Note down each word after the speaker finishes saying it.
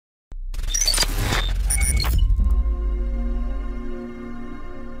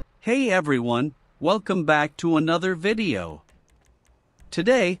Hey everyone, welcome back to another video.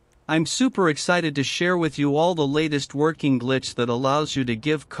 Today, I'm super excited to share with you all the latest working glitch that allows you to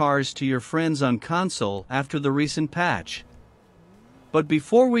give cars to your friends on console after the recent patch. But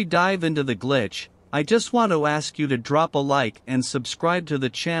before we dive into the glitch, I just want to ask you to drop a like and subscribe to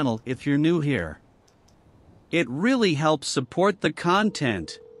the channel if you're new here. It really helps support the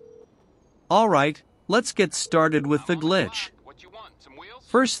content. Alright, let's get started with the glitch.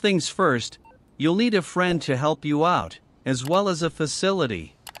 First things first, you'll need a friend to help you out, as well as a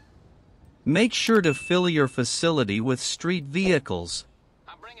facility. Make sure to fill your facility with street vehicles.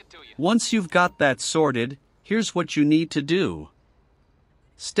 Once you've got that sorted, here's what you need to do.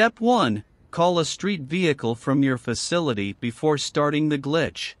 Step 1. Call a street vehicle from your facility before starting the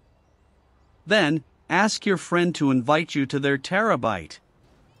glitch. Then, ask your friend to invite you to their terabyte.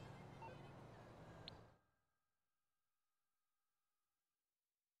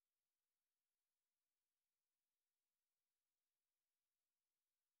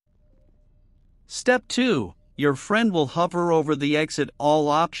 Step 2. Your friend will hover over the Exit All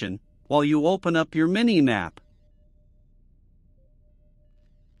option while you open up your mini-map.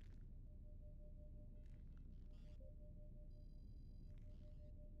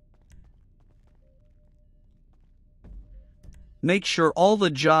 Make sure all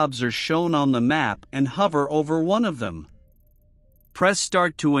the jobs are shown on the map and hover over one of them. Press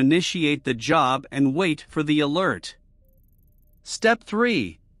Start to initiate the job and wait for the alert. Step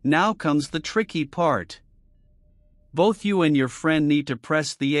 3. Now comes the tricky part. Both you and your friend need to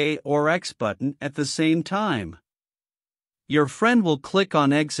press the A or X button at the same time. Your friend will click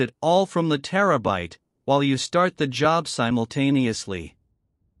on Exit All from the terabyte while you start the job simultaneously.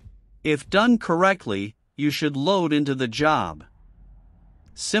 If done correctly, you should load into the job.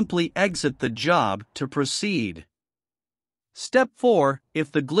 Simply exit the job to proceed. Step 4.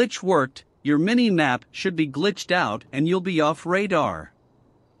 If the glitch worked, your mini-map should be glitched out and you'll be off radar.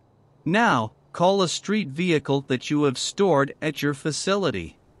 Now, call a street vehicle that you have stored at your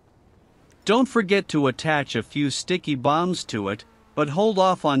facility. Don't forget to attach a few sticky bombs to it, but hold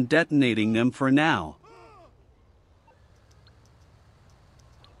off on detonating them for now.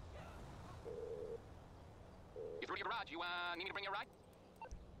 You through to your garage? You need me to bring you a ride?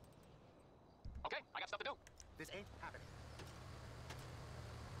 Okay, I got stuff to do. This ain't happening.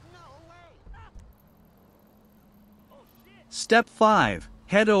 No way! Oh shit! Step 5.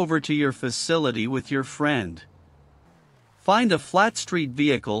 Head over to your facility with your friend. Find a flat street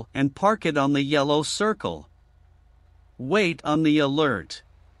vehicle and park it on the yellow circle. Wait on the alert.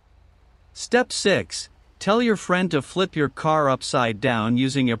 Step 6. Tell your friend to flip your car upside down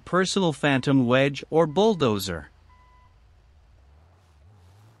using a personal phantom wedge or bulldozer.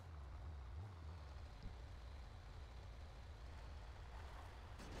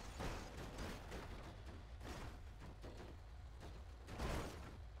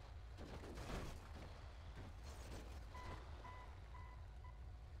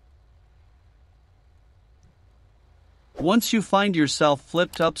 Once you find yourself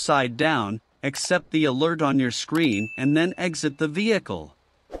flipped upside down, accept the alert on your screen and then exit the vehicle.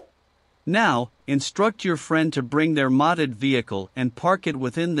 Now, instruct your friend to bring their modded vehicle and park it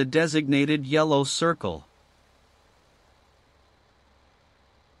within the designated yellow circle.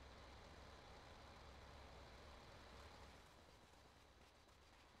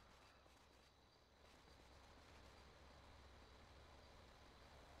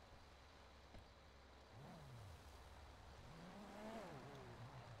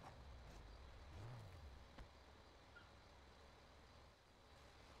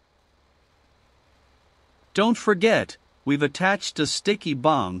 Don't forget, we've attached a sticky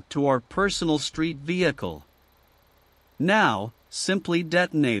bomb to our personal street vehicle. Now, simply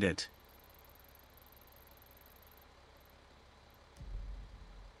detonate it.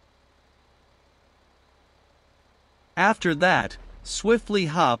 After that, swiftly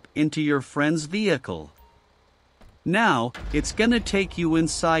hop into your friend's vehicle. Now, it's gonna take you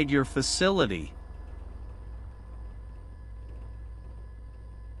inside your facility.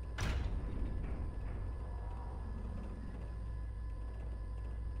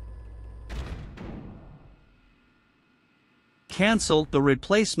 Cancel the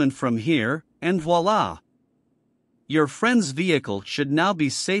replacement from here, and voila! Your friend's vehicle should now be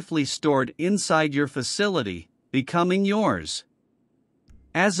safely stored inside your facility, becoming yours.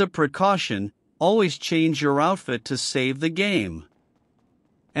 As a precaution, always change your outfit to save the game.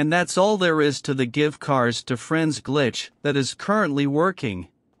 And that's all there is to the Give Cars to Friends glitch that is currently working.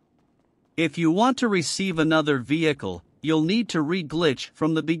 If you want to receive another vehicle, you'll need to re-glitch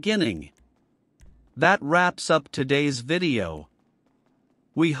from the beginning. That wraps up today's video.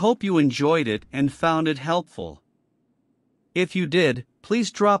 We hope you enjoyed it and found it helpful. If you did, please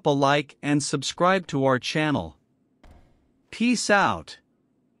drop a like and subscribe to our channel. Peace out.